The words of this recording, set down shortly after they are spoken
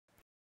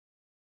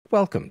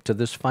Welcome to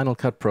this Final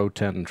Cut Pro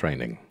 10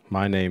 training.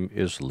 My name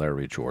is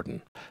Larry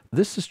Jordan.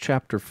 This is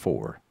Chapter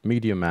 4,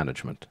 Media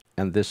Management,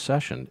 and this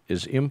session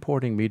is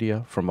importing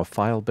media from a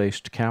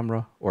file-based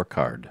camera or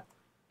card.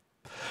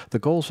 The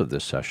goals of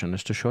this session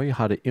is to show you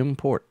how to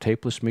import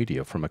tapeless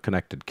media from a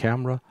connected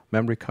camera,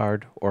 memory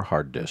card, or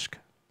hard disk.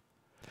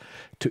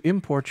 To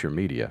import your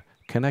media,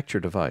 connect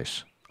your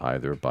device,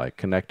 either by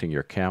connecting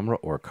your camera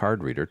or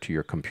card reader to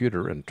your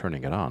computer and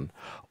turning it on,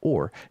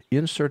 or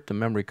insert the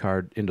memory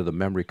card into the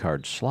memory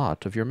card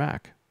slot of your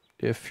Mac,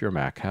 if your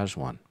Mac has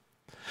one.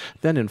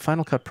 Then in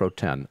Final Cut Pro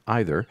 10,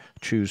 either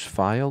choose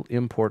File,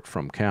 Import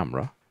from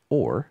Camera,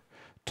 or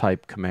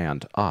type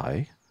Command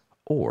I,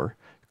 or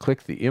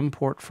click the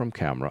Import from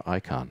Camera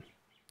icon.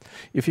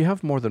 If you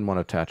have more than one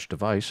attached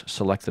device,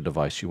 select the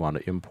device you want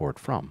to import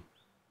from.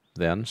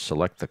 Then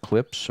select the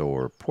clips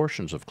or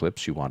portions of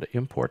clips you want to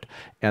import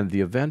and the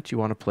event you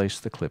want to place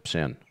the clips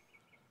in.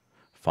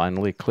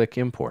 Finally, click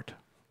Import.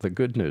 The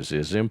good news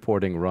is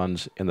importing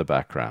runs in the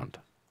background.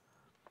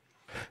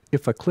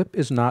 If a clip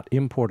is not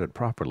imported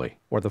properly,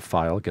 or the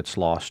file gets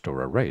lost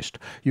or erased,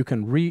 you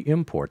can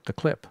re-import the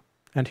clip.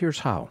 And here's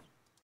how.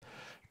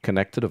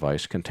 Connect the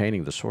device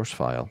containing the source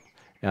file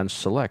and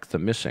select the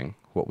missing,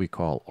 what we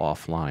call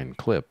offline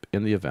clip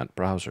in the event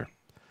browser.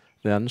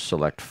 Then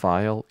select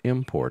File,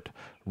 Import,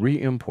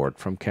 Re-import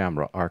from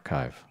Camera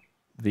Archive.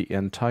 The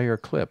entire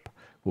clip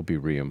will be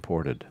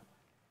re-imported.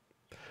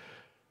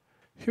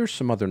 Here's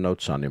some other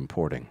notes on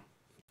importing.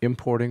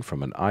 Importing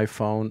from an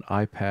iPhone,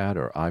 iPad,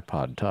 or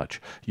iPod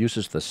Touch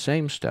uses the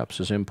same steps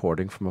as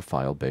importing from a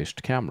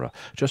file-based camera.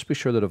 Just be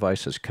sure the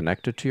device is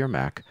connected to your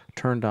Mac,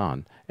 turned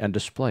on, and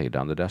displayed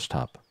on the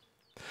desktop.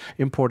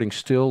 Importing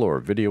still or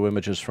video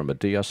images from a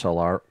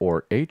DSLR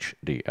or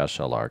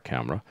HDSLR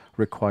camera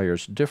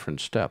requires different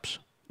steps.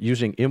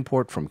 Using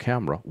import from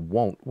camera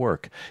won't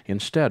work.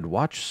 Instead,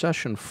 watch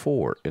Session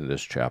 4 in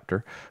this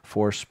chapter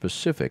for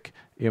specific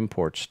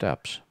import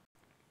steps.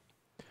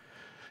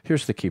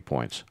 Here's the key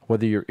points.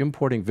 Whether you're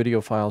importing video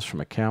files from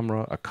a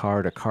camera, a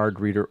card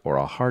reader, or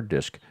a hard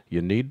disk,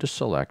 you need to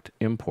select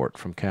Import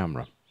from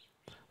Camera.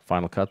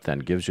 Final Cut then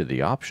gives you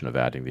the option of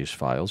adding these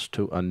files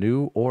to a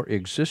new or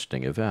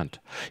existing event.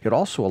 It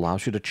also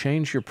allows you to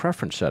change your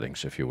preference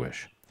settings if you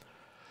wish.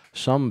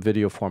 Some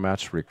video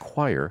formats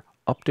require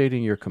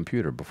updating your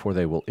computer before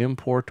they will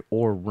import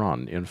or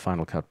run in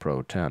Final Cut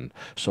Pro 10,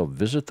 so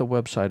visit the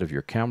website of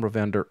your camera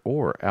vendor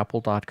or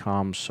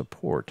apple.com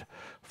support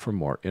for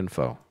more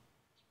info.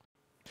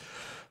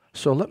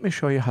 So let me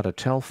show you how to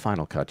tell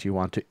Final Cut you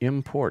want to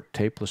import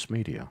tapeless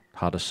media,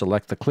 how to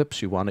select the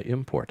clips you want to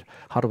import,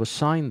 how to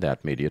assign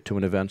that media to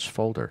an events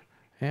folder,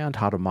 and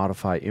how to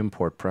modify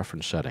import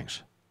preference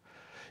settings.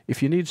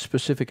 If you need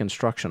specific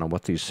instruction on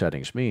what these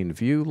settings mean,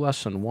 view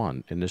Lesson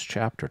 1 in this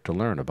chapter to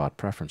learn about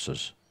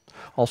preferences.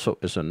 Also,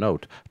 as a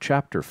note,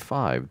 Chapter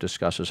 5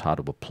 discusses how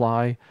to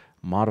apply,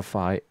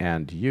 modify,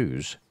 and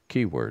use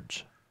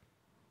keywords.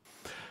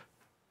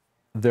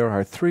 There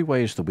are three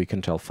ways that we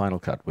can tell Final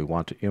Cut we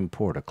want to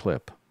import a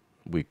clip.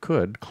 We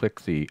could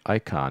click the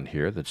icon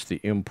here that's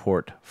the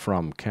Import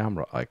from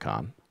Camera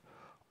icon,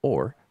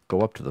 or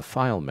go up to the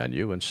File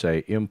menu and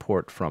say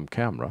Import from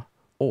Camera,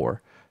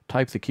 or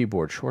type the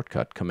keyboard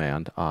shortcut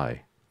Command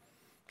I.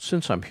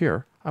 Since I'm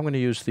here, I'm going to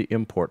use the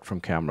Import from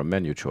Camera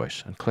menu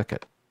choice and click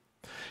it.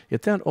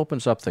 It then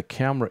opens up the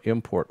Camera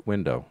Import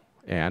window,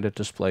 and it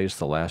displays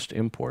the last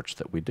imports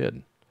that we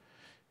did.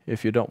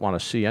 If you don't want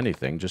to see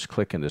anything, just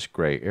click in this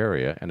gray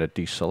area and it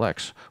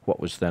deselects what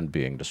was then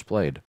being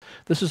displayed.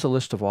 This is a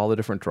list of all the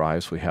different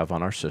drives we have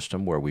on our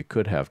system where we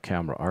could have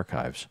camera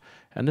archives,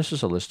 and this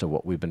is a list of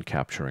what we've been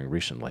capturing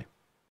recently.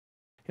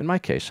 In my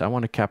case, I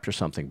want to capture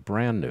something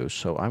brand new,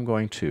 so I'm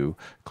going to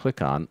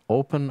click on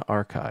Open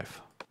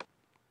Archive.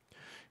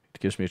 It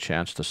gives me a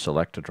chance to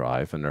select a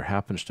drive, and there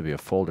happens to be a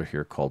folder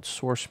here called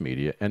Source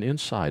Media, and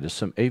inside is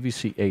some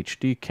AVC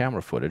HD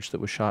camera footage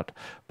that was shot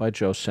by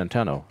Joe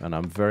Centeno, and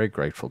I'm very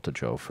grateful to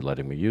Joe for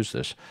letting me use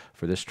this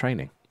for this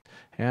training.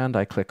 And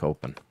I click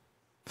Open.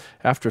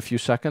 After a few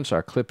seconds,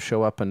 our clips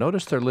show up, and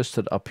notice they're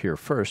listed up here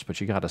first, but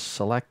you got to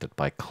select it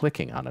by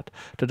clicking on it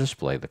to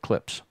display the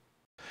clips.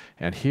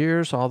 And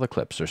here's all the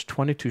clips. There's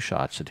 22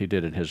 shots that he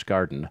did in his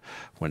garden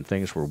when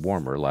things were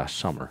warmer last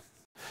summer.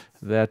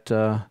 That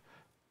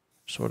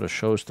sort of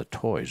shows the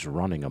toys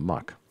running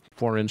amok.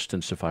 For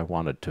instance, if I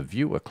wanted to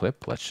view a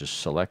clip, let's just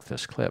select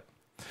this clip.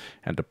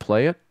 And to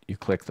play it, you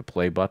click the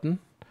play button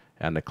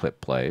and the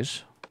clip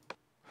plays.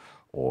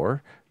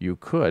 Or you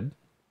could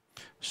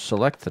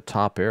select the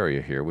top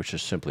area here, which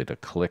is simply to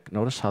click.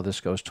 Notice how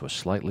this goes to a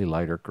slightly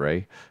lighter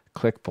gray.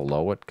 Click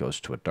below it, goes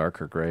to a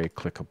darker gray.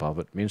 Click above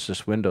it. Means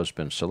this window's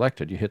been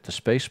selected. You hit the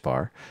space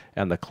bar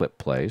and the clip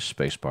plays,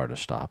 space bar to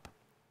stop.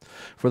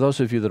 For those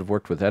of you that have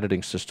worked with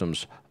editing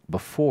systems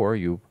before,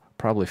 you're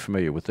probably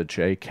familiar with the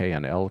J, K,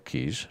 and L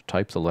keys.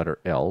 Type the letter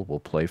L,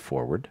 we'll play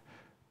forward.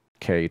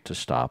 K to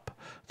stop.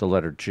 The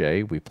letter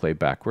J, we play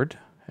backward.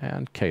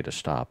 And K to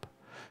stop.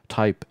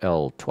 Type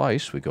L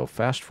twice, we go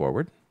fast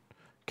forward.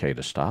 K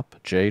to stop.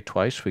 J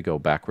twice, we go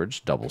backwards,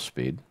 double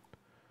speed.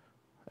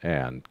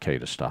 And K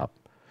to stop.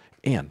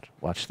 And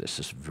watch this,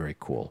 this is very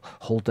cool.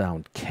 Hold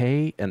down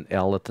K and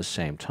L at the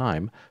same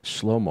time,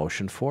 slow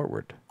motion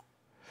forward.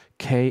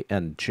 K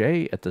and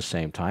J at the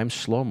same time,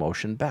 slow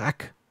motion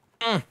back.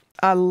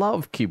 I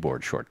love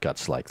keyboard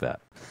shortcuts like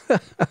that.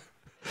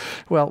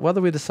 Well,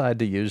 whether we decide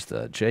to use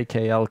the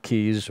JKL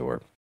keys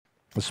or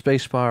the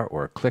spacebar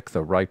or click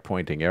the right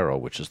pointing arrow,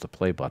 which is the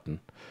play button,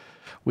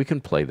 we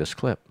can play this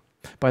clip.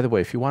 By the way,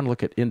 if you want to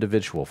look at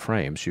individual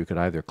frames, you can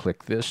either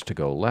click this to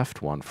go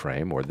left one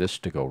frame or this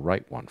to go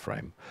right one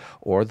frame,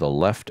 or the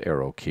left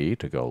arrow key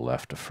to go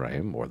left a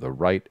frame or the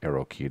right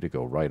arrow key to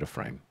go right a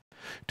frame.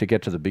 To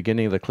get to the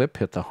beginning of the clip,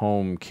 hit the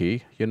home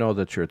key. You know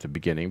that you're at the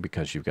beginning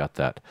because you've got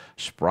that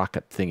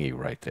sprocket thingy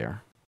right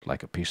there,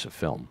 like a piece of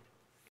film.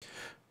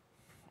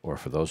 Or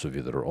for those of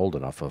you that are old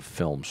enough, a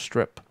film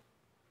strip.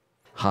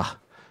 Ha!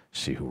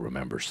 See who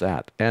remembers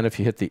that. And if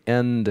you hit the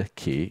end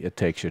key, it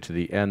takes you to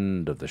the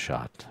end of the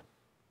shot.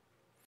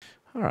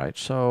 All right,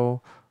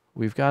 so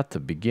we've got the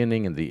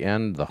beginning and the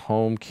end, the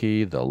home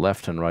key, the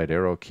left and right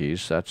arrow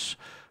keys. That's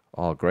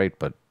all great,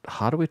 but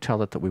how do we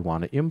tell it that we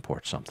want to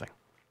import something?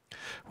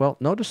 Well,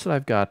 notice that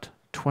I've got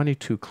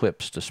 22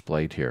 clips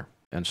displayed here,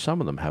 and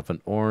some of them have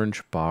an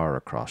orange bar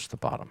across the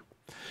bottom.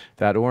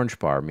 That orange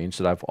bar means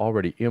that I've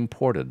already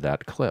imported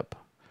that clip.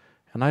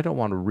 And I don't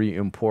want to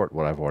re-import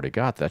what I've already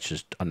got. That's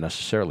just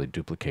unnecessarily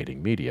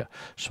duplicating media.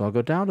 So I'll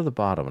go down to the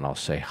bottom and I'll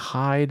say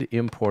hide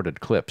imported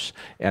clips.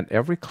 And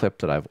every clip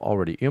that I've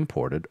already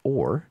imported,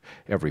 or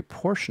every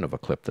portion of a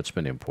clip that's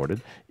been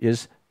imported,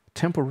 is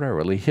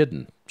temporarily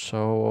hidden.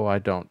 So I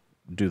don't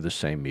do the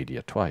same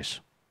media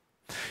twice.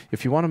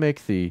 If you want to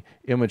make the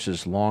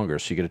images longer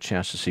so you get a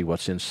chance to see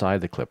what's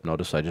inside the clip,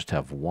 notice I just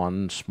have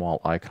one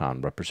small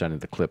icon representing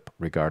the clip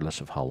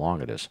regardless of how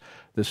long it is.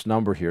 This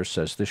number here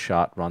says this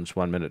shot runs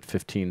 1 minute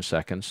 15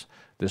 seconds,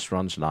 this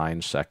runs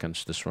 9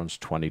 seconds, this runs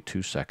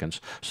 22 seconds.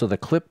 So the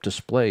clip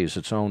displays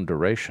its own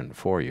duration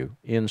for you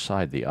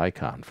inside the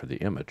icon for the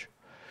image.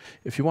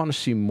 If you want to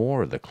see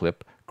more of the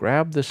clip,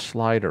 grab this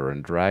slider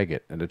and drag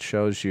it, and it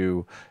shows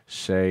you,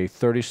 say,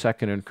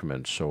 30-second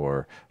increments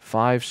or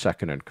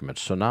 5-second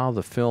increments. So now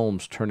the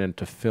films turn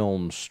into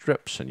film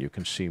strips, and you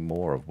can see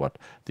more of what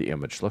the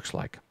image looks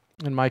like.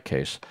 In my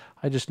case,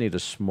 I just need a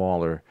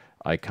smaller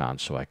icon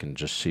so I can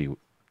just see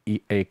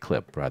a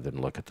clip rather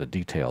than look at the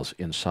details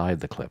inside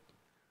the clip.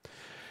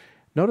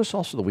 Notice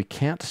also that we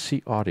can't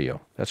see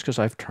audio. That's because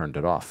I've turned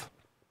it off.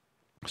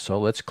 So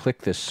let's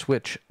click this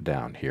switch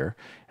down here,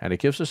 and it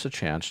gives us a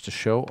chance to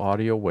show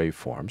audio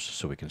waveforms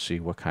so we can see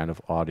what kind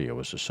of audio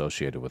is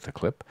associated with the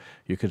clip.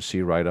 You can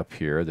see right up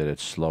here that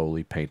it's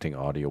slowly painting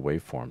audio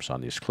waveforms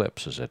on these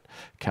clips as it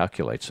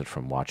calculates it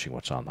from watching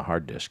what's on the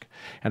hard disk.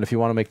 And if you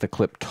want to make the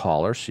clip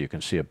taller so you can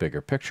see a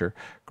bigger picture,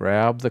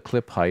 grab the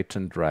clip height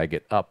and drag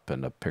it up,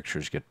 and the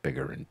pictures get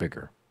bigger and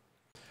bigger.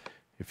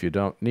 If you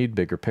don't need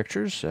bigger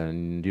pictures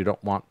and you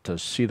don't want to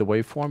see the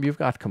waveform, you've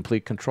got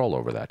complete control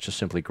over that. Just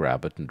simply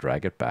grab it and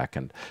drag it back,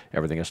 and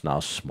everything is now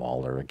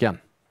smaller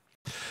again.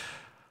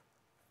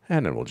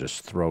 And then we'll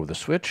just throw the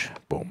switch.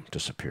 Boom,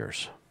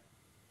 disappears.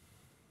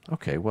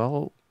 Okay,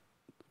 well,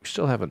 we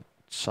still haven't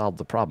solved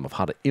the problem of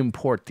how to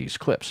import these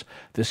clips.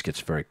 This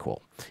gets very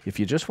cool. If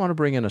you just want to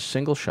bring in a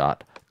single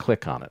shot,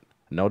 click on it.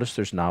 Notice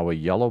there's now a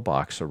yellow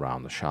box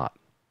around the shot.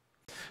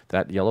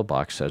 That yellow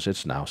box says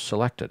it's now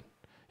selected.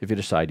 If you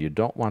decide you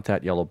don't want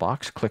that yellow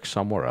box, click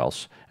somewhere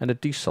else, and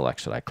it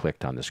deselects it. I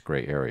clicked on this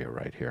gray area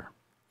right here.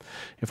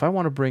 If I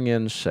want to bring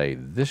in, say,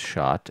 this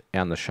shot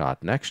and the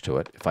shot next to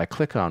it, if I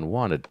click on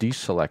one, it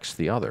deselects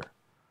the other.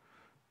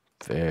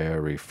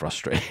 Very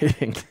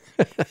frustrating.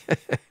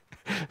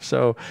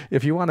 So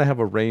if you want to have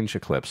a range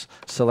of clips,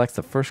 select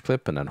the first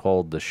clip and then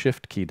hold the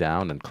Shift key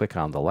down and click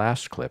on the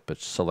last clip.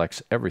 It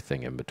selects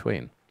everything in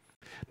between.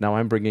 Now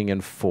I'm bringing in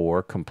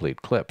 4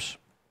 complete clips.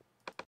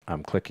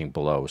 I'm clicking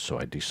below, so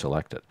I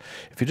deselect it.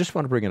 If you just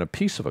want to bring in a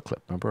piece of a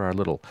clip, remember our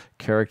little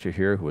character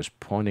here who is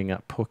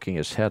poking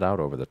his head out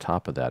over the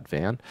top of that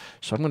van?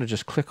 So I'm going to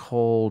just click,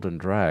 hold, and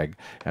drag.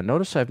 And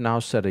notice I've now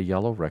set a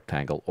yellow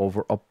rectangle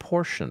over a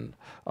portion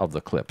of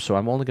the clip. So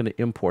I'm only going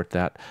to import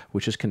that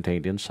which is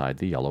contained inside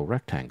the yellow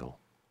rectangle.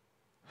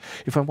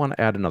 If I want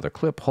to add another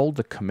clip, hold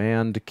the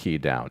Command key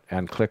down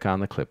and click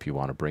on the clip you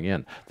want to bring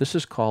in. This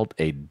is called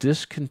a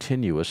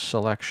discontinuous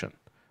selection.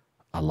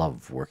 I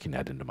love working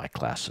that into my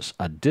classes.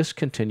 A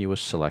discontinuous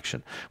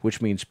selection,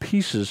 which means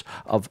pieces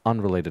of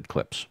unrelated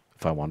clips.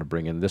 If I want to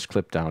bring in this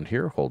clip down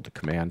here, hold the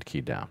Command key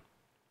down.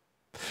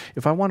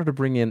 If I wanted to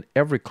bring in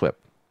every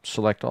clip,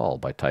 select all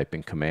by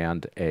typing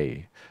Command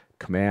A.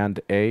 Command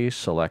A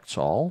selects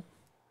all.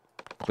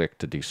 Click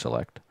to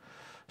deselect.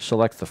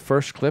 Select the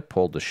first clip,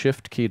 hold the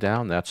Shift key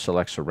down. That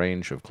selects a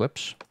range of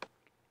clips.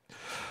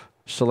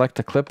 Select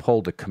a clip,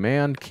 hold the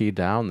Command key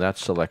down. That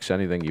selects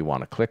anything you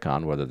want to click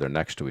on, whether they're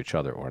next to each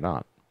other or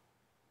not.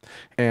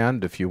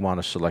 And if you want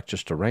to select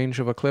just a range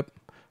of a clip,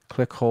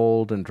 click,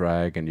 hold, and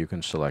drag, and you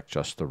can select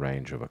just the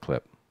range of a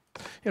clip.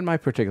 In my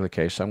particular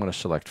case, I'm going to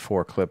select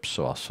 4 clips,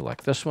 so I'll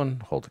select this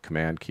one, hold the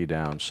Command key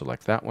down,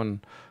 select that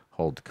one,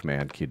 hold the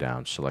Command key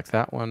down, select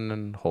that one,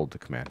 and hold the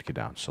Command key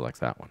down, select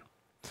that one.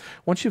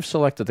 Once you've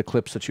selected the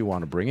clips that you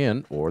want to bring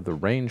in, or the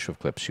range of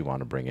clips you want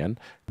to bring in,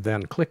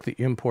 then click the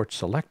Import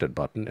Selected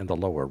button in the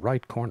lower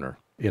right corner.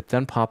 It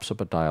then pops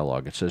up a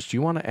dialog. It says, do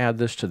you want to add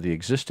this to the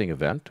existing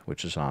event,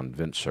 which is on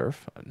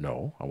Windsurf?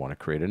 No, I want to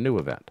create a new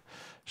event.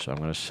 So I'm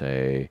going to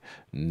say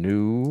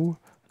New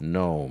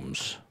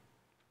Gnomes.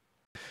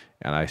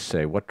 And I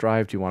say, what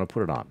drive do you want to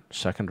put it on?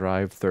 Second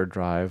drive, third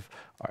drive,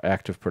 or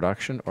active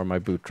production, or my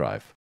boot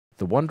drive?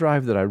 The one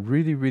drive that I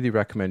really, really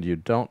recommend you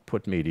don't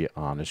put media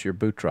on is your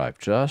boot drive.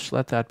 Just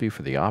let that be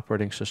for the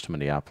operating system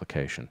and the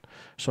application.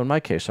 So in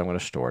my case, I'm going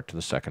to store it to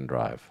the second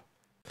drive.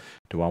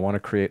 Do I want to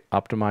create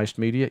optimized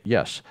media?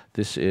 Yes,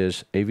 this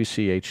is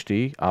AVC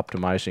HD.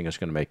 Optimizing is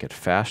going to make it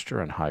faster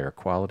and higher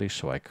quality,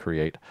 so I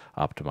create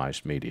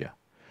optimized media.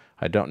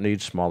 I don't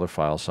need smaller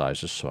file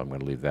sizes, so I'm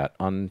going to leave that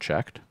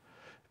unchecked.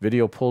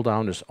 Video pull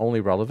down is only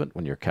relevant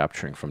when you're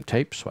capturing from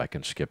tape, so I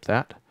can skip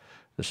that.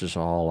 This is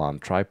all on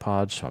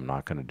tripod, so I'm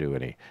not going to do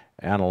any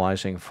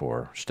analyzing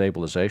for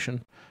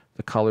stabilization.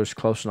 The color's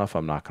close enough,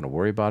 I'm not going to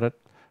worry about it.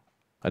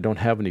 I don't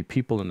have any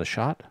people in the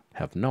shot.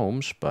 Have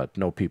gnomes, but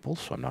no people,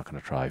 so I'm not going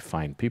to try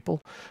find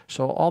people.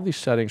 So all these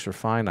settings are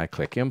fine. I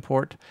click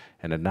Import,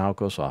 and it now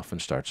goes off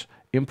and starts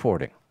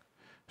importing.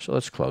 So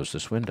let's close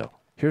this window.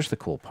 Here's the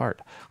cool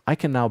part. I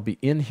can now be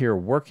in here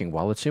working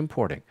while it's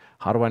importing.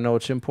 How do I know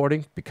it's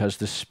importing? Because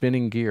this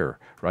spinning gear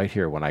right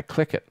here, when I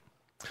click it,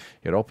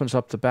 it opens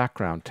up the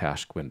background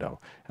task window,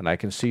 and I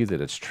can see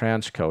that it's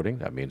transcoding.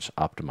 That means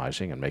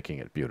optimizing and making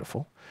it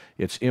beautiful.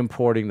 It's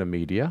importing the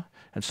media,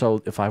 and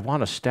so if I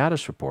want a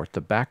status report,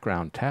 the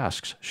background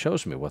tasks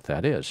shows me what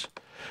that is.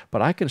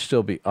 But I can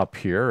still be up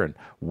here and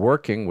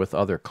working with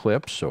other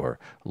clips or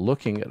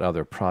looking at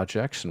other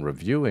projects and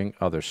reviewing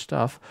other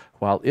stuff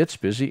while it's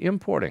busy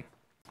importing.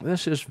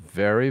 This is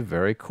very,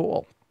 very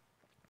cool.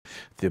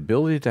 The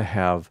ability to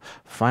have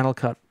Final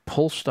Cut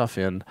pull stuff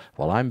in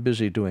while I'm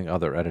busy doing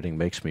other editing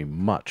makes me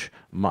much,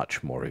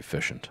 much more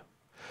efficient.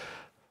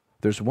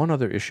 There's one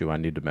other issue I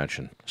need to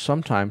mention.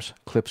 Sometimes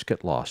clips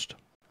get lost.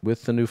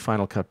 With the new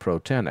Final Cut Pro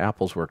 10,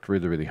 Apple's worked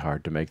really, really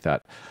hard to make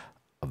that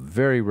a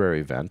very rare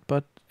event,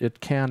 but it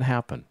can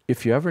happen.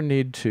 If you ever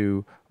need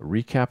to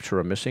recapture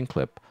a missing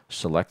clip,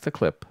 select the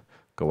clip,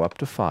 go up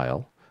to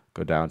File,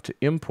 go down to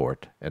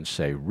Import, and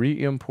say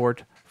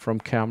Re-import from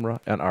Camera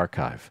and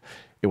Archive.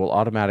 It will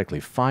automatically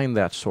find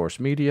that source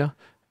media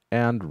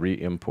and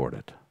re-import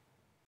it.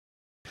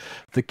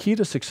 The key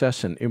to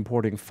success in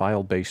importing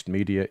file-based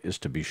media is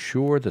to be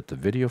sure that the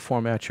video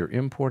format you're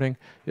importing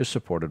is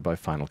supported by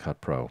Final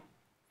Cut Pro.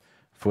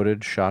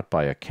 Footage shot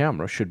by a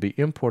camera should be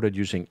imported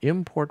using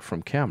Import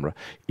from Camera,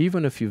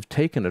 even if you've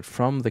taken it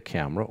from the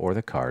camera or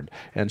the card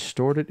and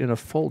stored it in a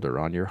folder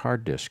on your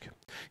hard disk.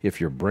 If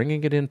you're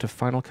bringing it into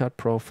Final Cut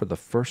Pro for the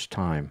first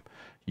time,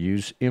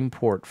 use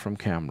Import from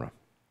Camera.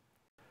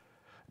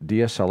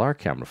 DSLR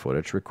camera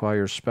footage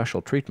requires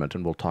special treatment,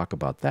 and we'll talk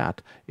about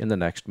that in the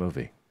next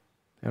movie.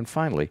 And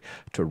finally,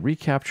 to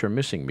recapture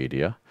missing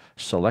media,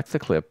 select the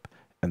clip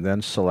and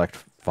then select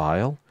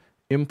File,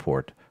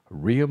 Import,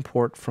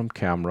 Re-import from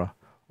Camera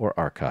or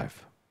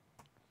Archive.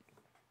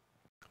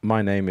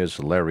 My name is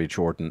Larry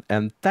Jordan,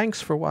 and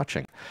thanks for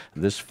watching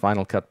this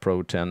Final Cut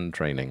Pro 10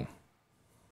 training.